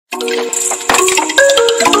Hi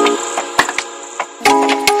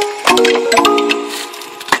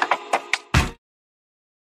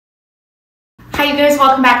you guys,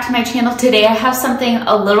 welcome back to my channel. Today I have something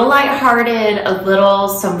a little lighthearted,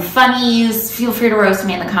 some funnies. Feel free to roast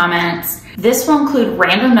me in the comments. This will include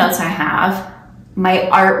random notes I have, my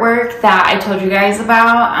artwork that I told you guys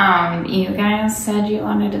about. You guys said you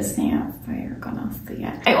wanted to see it, but you're gonna see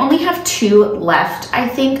it. I only have 2 left, I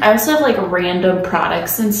think. I also have like random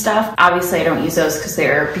products and stuff. Obviously I don't use those because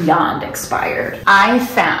they're beyond expired. I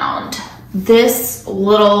found this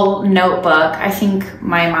little notebook. I think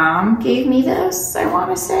my mom gave me this, I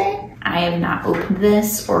want to say. I have not opened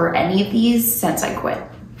this or any of these since I quit.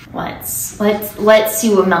 Let's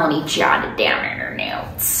see what Melanie jotted down in her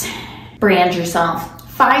notes. Brand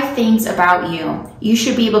yourself. 5 things about you. You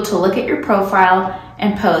should be able to look at your profile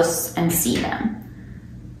and posts and see them.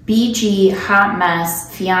 BG, hot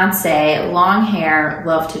mess, fiance, long hair,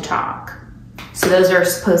 love to talk. So those are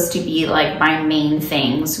supposed to be like my main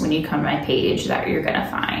things when you come to my page that you're gonna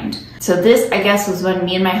find. So this, I guess, was when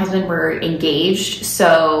me and my husband were engaged.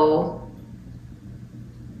 So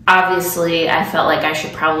obviously I felt like I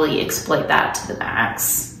should probably exploit that to the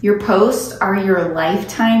max. Your posts are your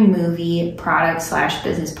lifetime movie. Product /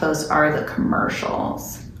 business posts are the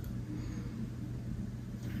commercials.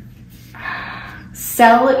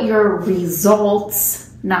 Sell your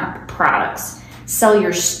results, not the products. Sell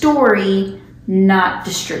your story, not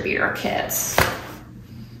distributor kits.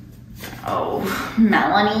 Oh,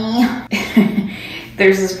 Melanie.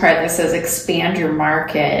 There's this part that says expand your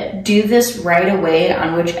market. Do this right away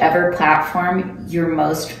on whichever platform you're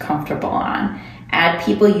most comfortable on. Add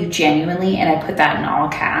people you genuinely, and I put that in all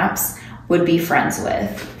caps, would be friends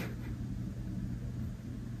with.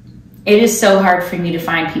 It is so hard for me to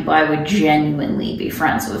find people I would genuinely be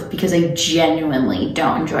friends with because I genuinely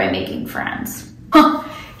don't enjoy making friends.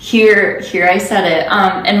 Here I said it.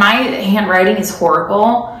 And my handwriting is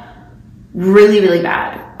horrible. Really, really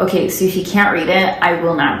bad. Okay, so if you can't read it, I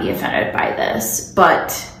will not be offended by this,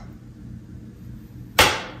 but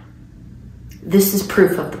this is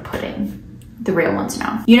proof of the pudding. The real ones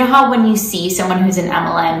know. You know how when you see someone who's an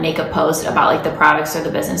MLM make a post about like the products or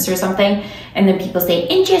the business or something, and then people say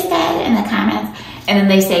interested in the comments, and then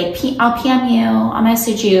they say, I'll PM you, I'll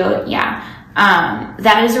message you. Yeah,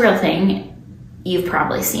 that is a real thing. You've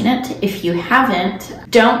probably seen it. If you haven't,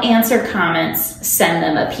 don't answer comments, send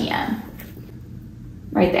them a PM.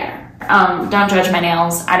 Right there. Don't judge my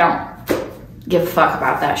nails. I don't give a fuck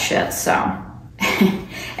about that shit, so.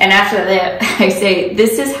 And after that, I say,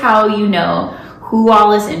 this is how you know who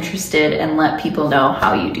all is interested and let people know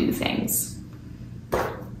how you do things.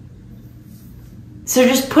 So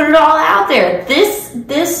just put it all out there.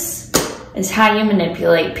 This is how you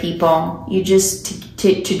manipulate people. You just,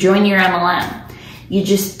 to join your MLM. You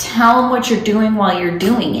just tell them what you're doing while you're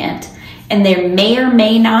doing it, and they may or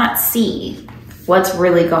may not see what's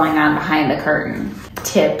really going on behind the curtain.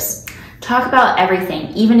 Tips. Talk about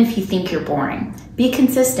everything, even if you think you're boring. Be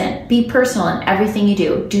consistent. Be personal in everything you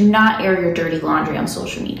do. Do not air your dirty laundry on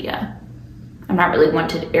social media. I'm not really one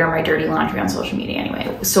to air my dirty laundry on social media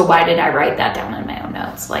anyway, so why did I write that down in my own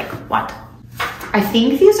notes? Like, what? I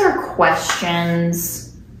think these are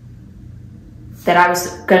questions that I was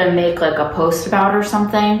gonna make like a post about or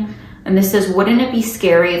something. And this says, wouldn't it be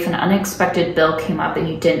scary if an unexpected bill came up and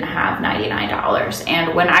you didn't have $99?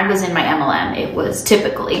 And when I was in my MLM, it was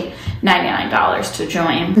typically $99 to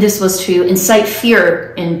join. This was to incite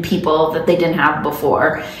fear in people that they didn't have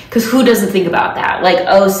before. Because who doesn't think about that? Like,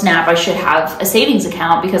 oh snap, I should have a savings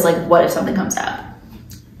account because like, what if something comes up?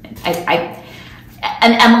 An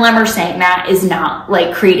MLMer saying that is not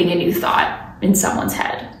like creating a new thought in someone's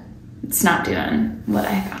head. It's not doing what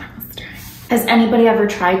I thought it was doing. Has anybody ever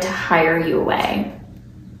tried to hire you away?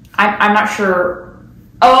 I'm not sure.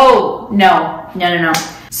 Oh, no.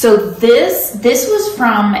 So this was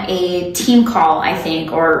from a team call, I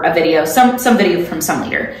think, or a video, some video from some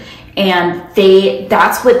leader. And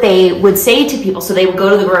that's what they would say to people. So they would go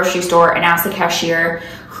to the grocery store and ask the cashier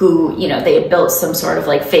who, you know, they had built some sort of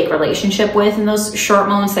like fake relationship with in those short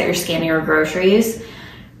moments that you're scanning your groceries,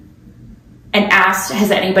 and asked,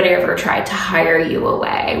 has anybody ever tried to hire you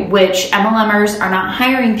away? Which MLMers are not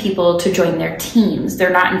hiring people to join their teams. They're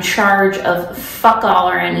not in charge of fuck all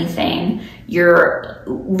or anything. You're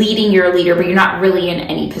leading your leader, but you're not really in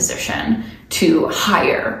any position to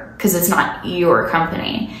hire because it's not your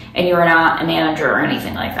company and you're not a manager or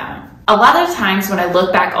anything like that. A lot of times when I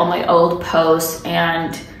look back on my old posts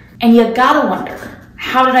and you gotta wonder,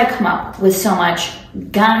 how did I come up with so much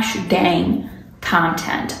gosh dang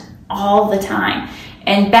content all the time?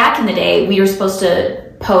 And back in the day, we were supposed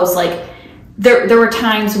to post like there were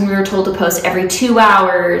times when we were told to post every 2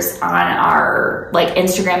 hours on our like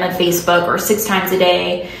Instagram and Facebook, or 6 times a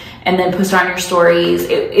day, and then post on your stories.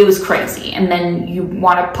 It was crazy. And then you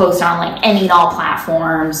want to post on like any and all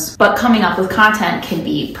platforms, but coming up with content can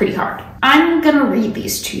be pretty hard. I'm gonna read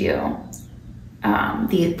these to you.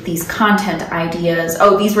 These content ideas.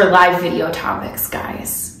 Oh, these were live video topics,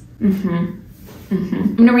 guys.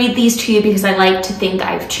 I'm gonna read these to you because I like to think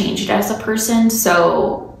I've changed as a person,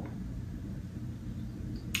 so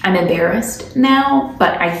I'm embarrassed now,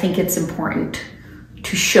 but I think it's important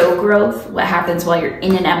to show growth, what happens while you're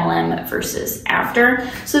in an MLM versus after.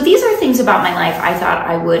 So these are things about my life I thought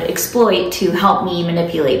I would exploit to help me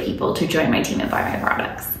manipulate people to join my team and buy my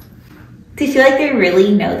products. Do you feel like they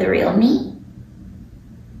really know the real me?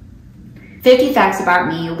 50 facts about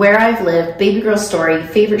me, where I've lived, baby girl story,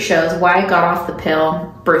 favorite shows, why I got off the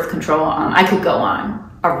pill, birth control. I could go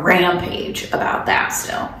on a rampage about that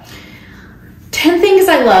still. 10 things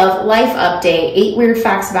I love, life update, 8 weird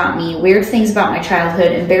facts about me, weird things about my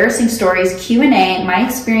childhood, embarrassing stories, Q&A, my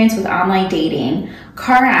experience with online dating,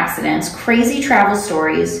 car accidents, crazy travel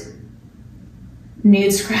stories,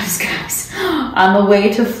 nude scrubs, guys, on the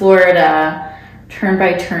way to Florida,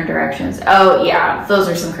 turn-by-turn directions. Oh yeah, those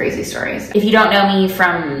are some crazy stories. If you don't know me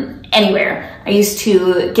from anywhere, I used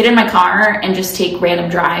to get in my car and just take random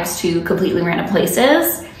drives to completely random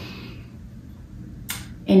places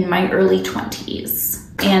in my early 20s.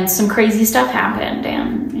 And some crazy stuff happened,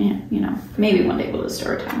 and you know, maybe one day we'll do a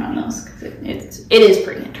story time on those, because it is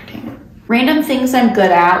pretty entertaining. Random things I'm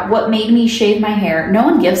good at, what made me shave my hair. No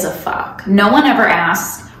one gives a fuck. No one ever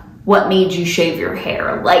asks, what made you shave your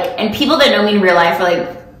hair? Like, and people that know me in real life are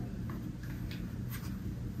like,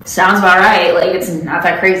 sounds about right. Like, it's not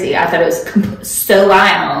that crazy. I thought it was so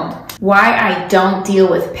wild. Why I don't deal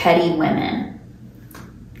with petty women.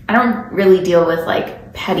 I don't really deal with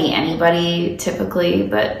like petty anybody typically,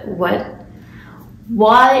 but what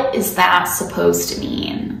is that supposed to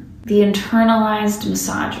mean? The internalized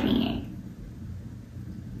misogyny.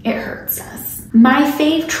 It hurts us. My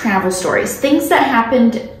fave travel stories, things that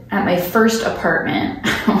happened at my first apartment.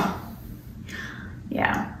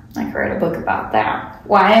 Yeah, I could write a book about that.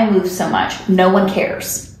 Why I moved so much. No one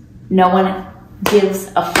cares. No one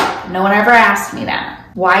gives a fuck. No one ever asked me that.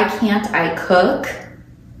 Why can't I cook?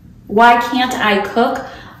 Why can't I cook?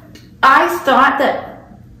 I thought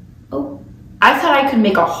I could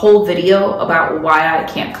make a whole video about why I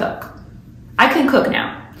can't cook. I can cook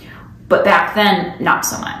now, but back then, not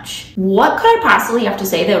so much. What could I possibly have to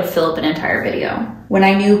say that would fill up an entire video? When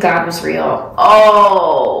I knew God was real.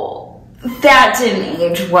 Oh, that didn't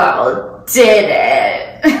age well, did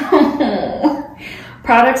it?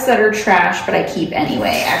 Products that are trash, but I keep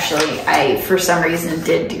anyway. Actually, I, for some reason,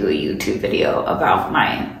 did do a YouTube video about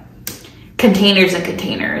my containers and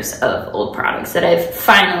containers of old products that I've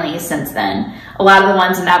finally, since then, a lot of the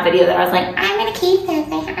ones in that video that I was like, I'm gonna keep this,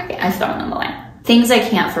 I've thrown them away. Things I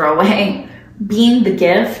can't throw away. Being the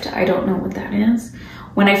gift, I don't know what that is.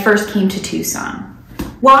 When I first came to Tucson.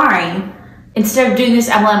 Why, instead of doing this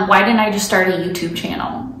MLM, why didn't I just start a YouTube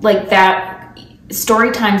channel? Like that,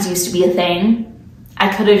 story times used to be a thing.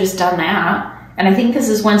 I could have just done that. And I think this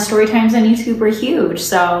is when story times on YouTube were huge.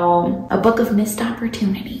 So a book of missed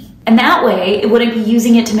opportunity. And that way, it wouldn't be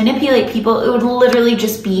using it to manipulate people. It would literally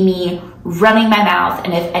just be me running my mouth.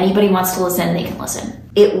 And if anybody wants to listen, they can listen.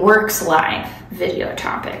 It works live video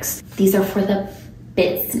topics. These are for the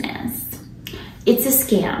business. It's a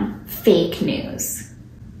scam. Fake news.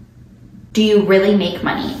 Do you really make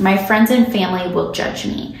money? My friends and family will judge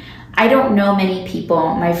me. I don't know many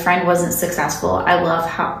people. My friend wasn't successful. I love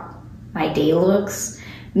how my day looks.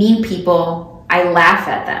 Mean people. I laugh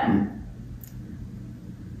at them.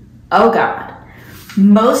 Oh God.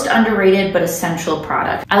 Most underrated but essential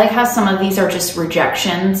product. I like how some of these are just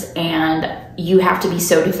rejections and you have to be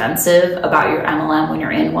so defensive about your MLM when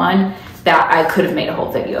you're in one that I could have made a whole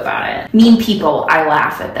video about it. Mean people. I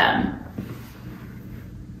laugh at them.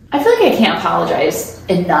 I feel like I can't apologize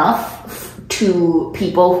enough to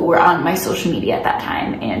people who were on my social media at that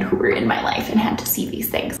time and who were in my life and had to see these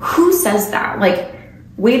things. Who says that? Like,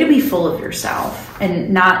 way to be full of yourself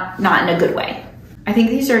and not in a good way. I think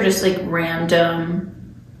these are just like random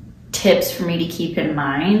tips for me to keep in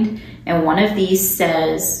mind. And one of these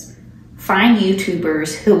says, find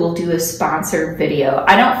YouTubers who will do a sponsored video.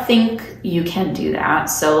 I don't think you can do that.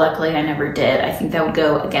 So luckily I never did. I think that would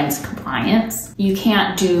go against compliance. You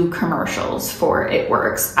can't do commercials for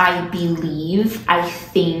itworks. I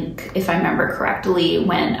think, if I remember correctly,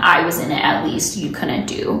 when I was in it, at least, you couldn't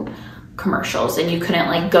do commercials and you couldn't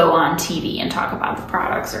like go on TV and talk about the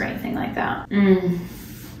products or anything like that.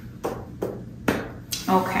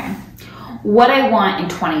 Okay. what I want in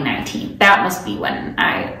 2019. That must be when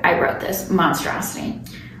I wrote this monstrosity.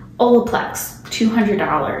 Olaplex,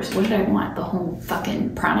 $200. What did I want? The whole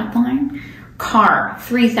fucking product line? Car,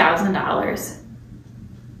 $3,000.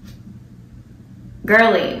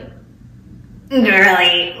 Girly,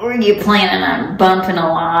 were you planning on bumping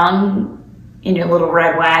along in your little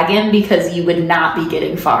red wagon? Because you would not be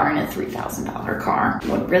getting far in a $3,000 car.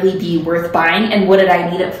 Would really be worth buying. And what did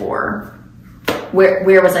I need it for?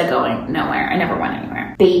 Where was I going? Nowhere. I never went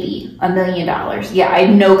anywhere. Baby, $1 million. Yeah, I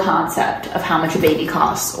had no concept of how much a baby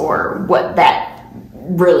costs or what that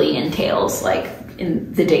really entails, like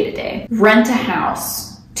in the day-to-day. Rent a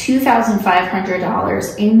house,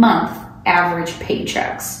 $2,500 a month, average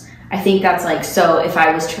paychecks. I think that's like, so if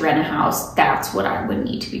I was to rent a house, that's what I would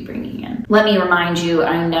need to be bringing in. Let me remind you,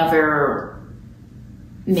 I never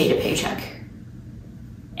made a paycheck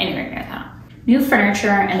anywhere near that. New furniture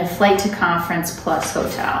and a flight to conference plus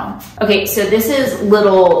hotel. Okay, so this is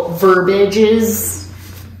little verbiages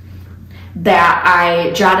that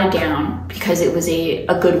I jotted down because it was a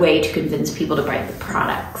good way to convince people to buy the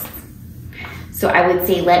products. So I would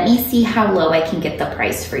say, let me see how low I can get the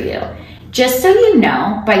price for you. Just so you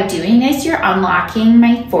know, by doing this, you're unlocking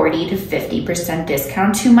my 40 to 50%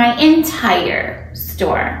 discount to my entire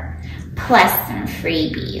store, plus some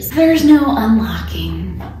freebies. There's no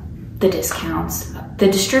unlocking the discounts. The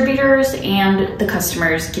distributors and the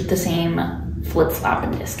customers get the same flip-flop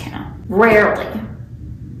and discount. Rarely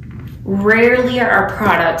are our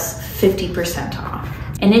products 50% off.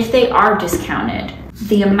 And if they are discounted,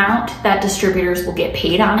 the amount that distributors will get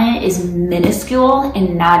paid on it is minuscule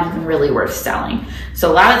and not even really worth selling.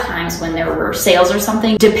 So a lot of times when there were sales or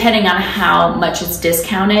something, depending on how much it's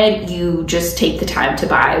discounted, you just take the time to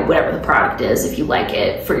buy whatever the product is if you like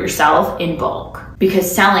it for yourself in bulk.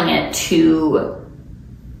 Because selling it to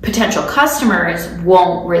potential customers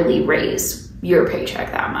won't really raise your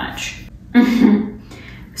paycheck that much.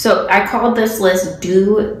 So I called this list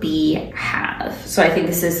do, be, have. So I think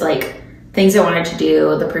this is like things I wanted to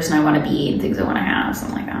do, the person I want to be, and things I want to have,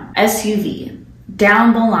 something like that. SUV,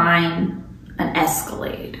 down the line, an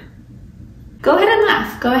Escalade. Go ahead and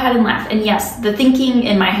laugh. Go ahead and laugh. And yes, the thinking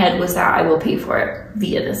in my head was that I will pay for it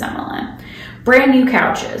via this MLM. Brand new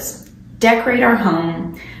couches, decorate our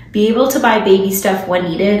home, be able to buy baby stuff when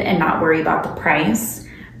needed and not worry about the price.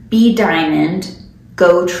 Be diamond,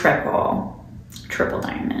 go triple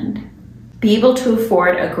diamond. Be able to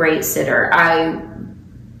afford a great sitter. I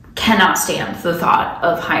cannot stand the thought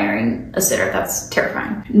of hiring a sitter. That's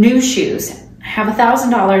terrifying. New shoes, have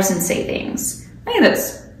 $1,000 in savings. I think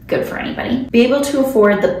that's good for anybody. Be able to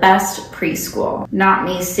afford the best preschool. Not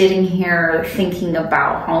me sitting here thinking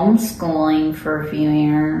about homeschooling for a few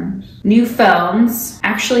years. New phones,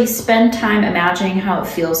 actually spend time imagining how it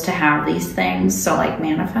feels to have these things. So like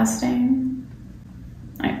manifesting.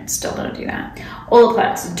 I still don't do that.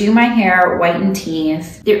 Olaplex, do my hair, whiten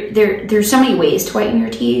teeth. There's so many ways to whiten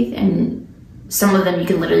your teeth, and some of them you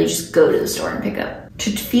can literally just go to the store and pick up.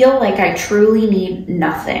 To feel like I truly need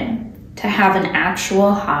nothing, to have an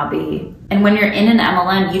actual hobby. And when you're in an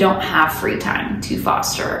MLM, you don't have free time to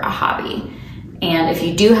foster a hobby. And if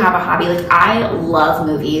you do have a hobby, like I love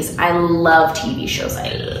movies, I love TV shows,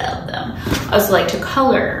 I love them. I also like to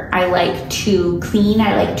color, I like to clean,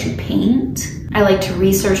 I like to paint. I like to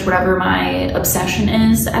research whatever my obsession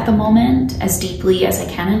is at the moment as deeply as I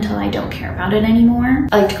can until I don't care about it anymore.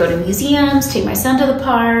 I like to go to museums, take my son to the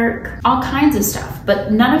park, all kinds of stuff.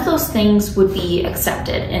 But none of those things would be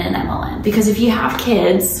accepted in an MLM because if you have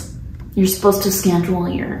kids, you're supposed to schedule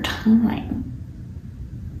your time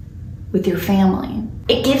with your family.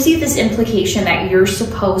 It gives you this implication that you're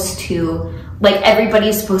supposed to, like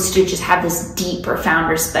everybody's supposed to just have this deep, profound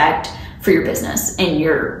respect for your business and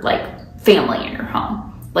your like family in your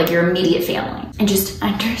home, like your immediate family. And just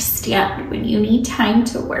understand when you need time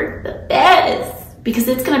to work the best because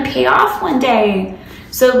it's gonna pay off one day.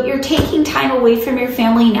 So you're taking time away from your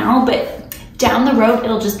family now, but down the road,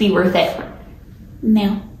 it'll just be worth it.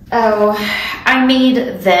 No. Oh, I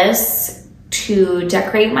made this to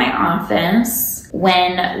decorate my office.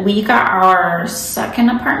 When we got our second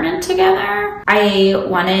apartment together, I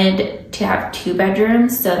wanted to have 2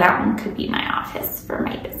 bedrooms, so that one could be my office for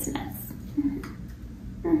my business.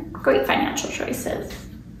 Great financial choices.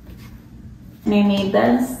 And I made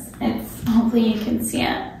this. It's, hopefully you can see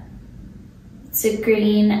it. It's a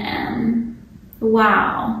green M.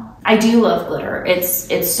 Wow. I do love glitter.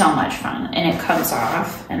 It's so much fun and it comes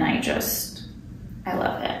off and I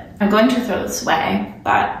love it. I'm going to throw this away,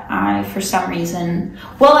 but I, for some reason,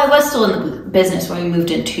 well, I was still in the business when we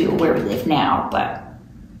moved into where we live now, but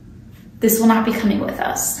this will not be coming with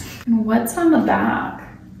us. What's on the back?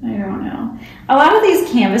 I don't know. A lot of these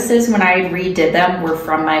canvases, when I redid them, were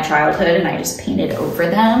from my childhood and I just painted over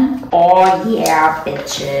them. Oh yeah,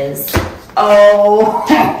 bitches. Oh.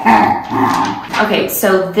 Okay,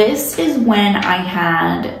 so this is when I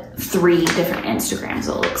had 3 different Instagrams,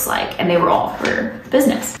 it looks like, and they were all for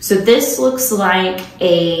business. So this looks like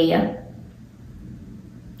a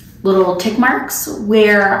little tick marks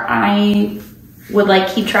where I would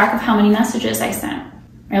like keep track of how many messages I sent.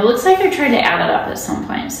 It looks like I tried to add it up at some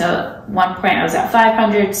point. So at one point I was at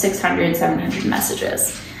 500, 600, 700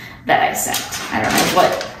 messages that I sent. I don't know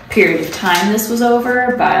what period of time this was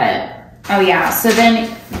over, but oh yeah. So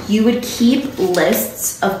then you would keep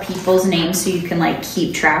lists of people's names so you can like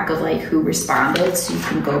keep track of like who responded, so you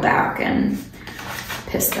can go back and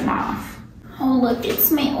piss them off. Oh look, it's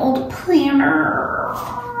my old planner.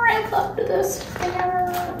 I loved this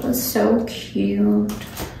planner. It was so cute.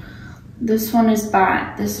 This one is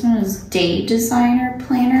Day Designer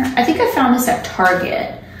Planner. I think I found this at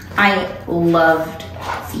Target. I loved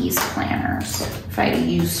these planners. If I had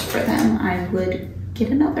use for them, I would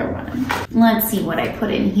get another one. Let's see what I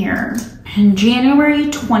put in here. In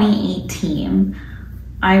January 2018,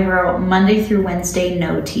 I wrote Monday through Wednesday,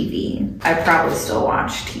 no TV. I probably still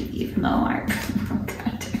watch TV, even though I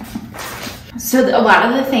So a lot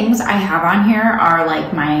of the things I have on here are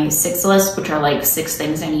like my 6 list, which are like 6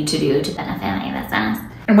 things I need to do to benefit my business.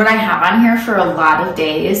 And what I have on here for a lot of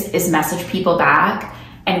days is message people back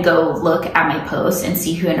and go look at my posts and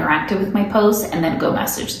see who interacted with my posts and then go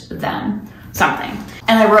message them something.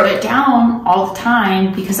 And I wrote it down all the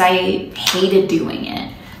time because I hated doing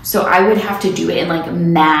it. So I would have to do it in like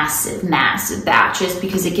massive batches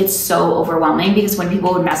because it gets so overwhelming, because when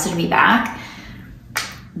people would message me back,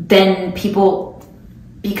 then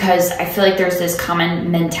because I feel like there's this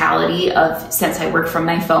common mentality of, since I work from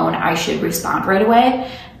my phone, I should respond right away.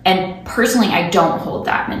 And personally, I don't hold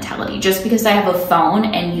that mentality. Just because I have a phone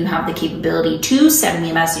and you have the capability to send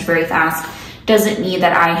me a message very fast doesn't mean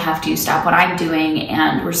that I have to stop what I'm doing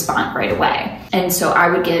and respond right away. And so I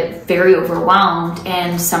would get very overwhelmed,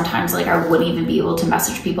 and sometimes like I wouldn't even be able to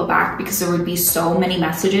message people back because there would be so many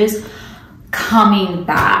messages coming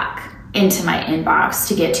back into my inbox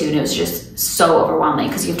to get to, and it was just so overwhelming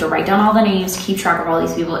because you have to write down all the names, keep track of all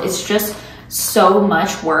these people. It's just so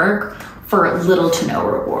much work for little to no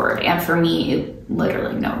reward, and for me,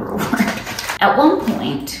 literally no reward. At one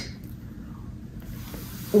point,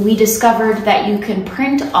 we discovered that you can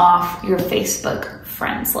print off your Facebook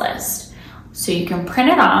friends list. So you can print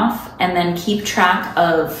it off and then keep track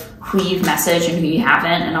of who you've messaged and who you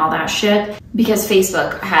haven't and all that shit. Because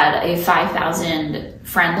Facebook had a 5,000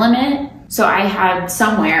 friend limit. So I had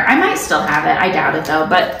somewhere, I might still have it, I doubt it though,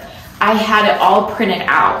 but I had it all printed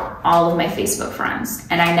out, all of my Facebook friends,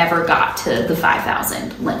 and I never got to the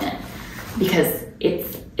 5,000 limit because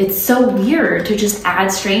it's so weird to just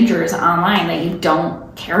add strangers online that you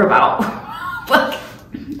don't care about. Like,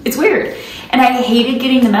 it's weird. And I hated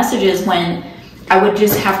getting the messages when I would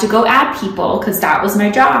just have to go add people because that was my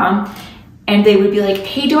job. And they would be like,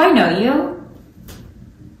 hey, do I know you?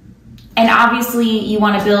 And obviously you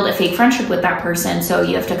want to build a fake friendship with that person, so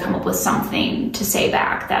you have to come up with something to say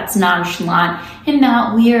back that's nonchalant and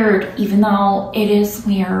not weird, even though it is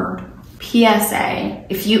weird. PSA,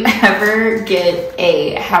 if you ever get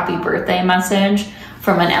a happy birthday message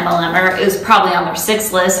from an MLMer, it was probably on their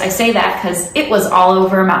 6 list. I say that because it was all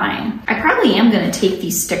over mine. I probably am going to take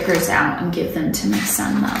these stickers out and give them to my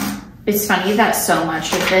son though. It's funny that so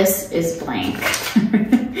much of this is blank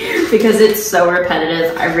because it's so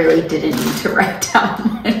repetitive. I really didn't need to write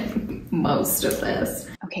down most of this.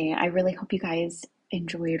 Okay, I really hope you guys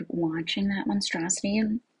enjoyed watching that monstrosity.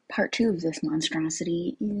 Part 2 of this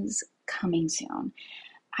monstrosity is coming soon.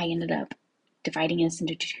 I ended up dividing this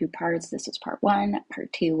into 2 parts. This was part 1.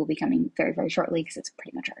 Part 2 will be coming very, very shortly because it's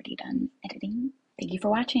pretty much already done editing. Thank you for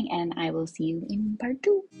watching, and I will see you in part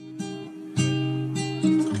 2.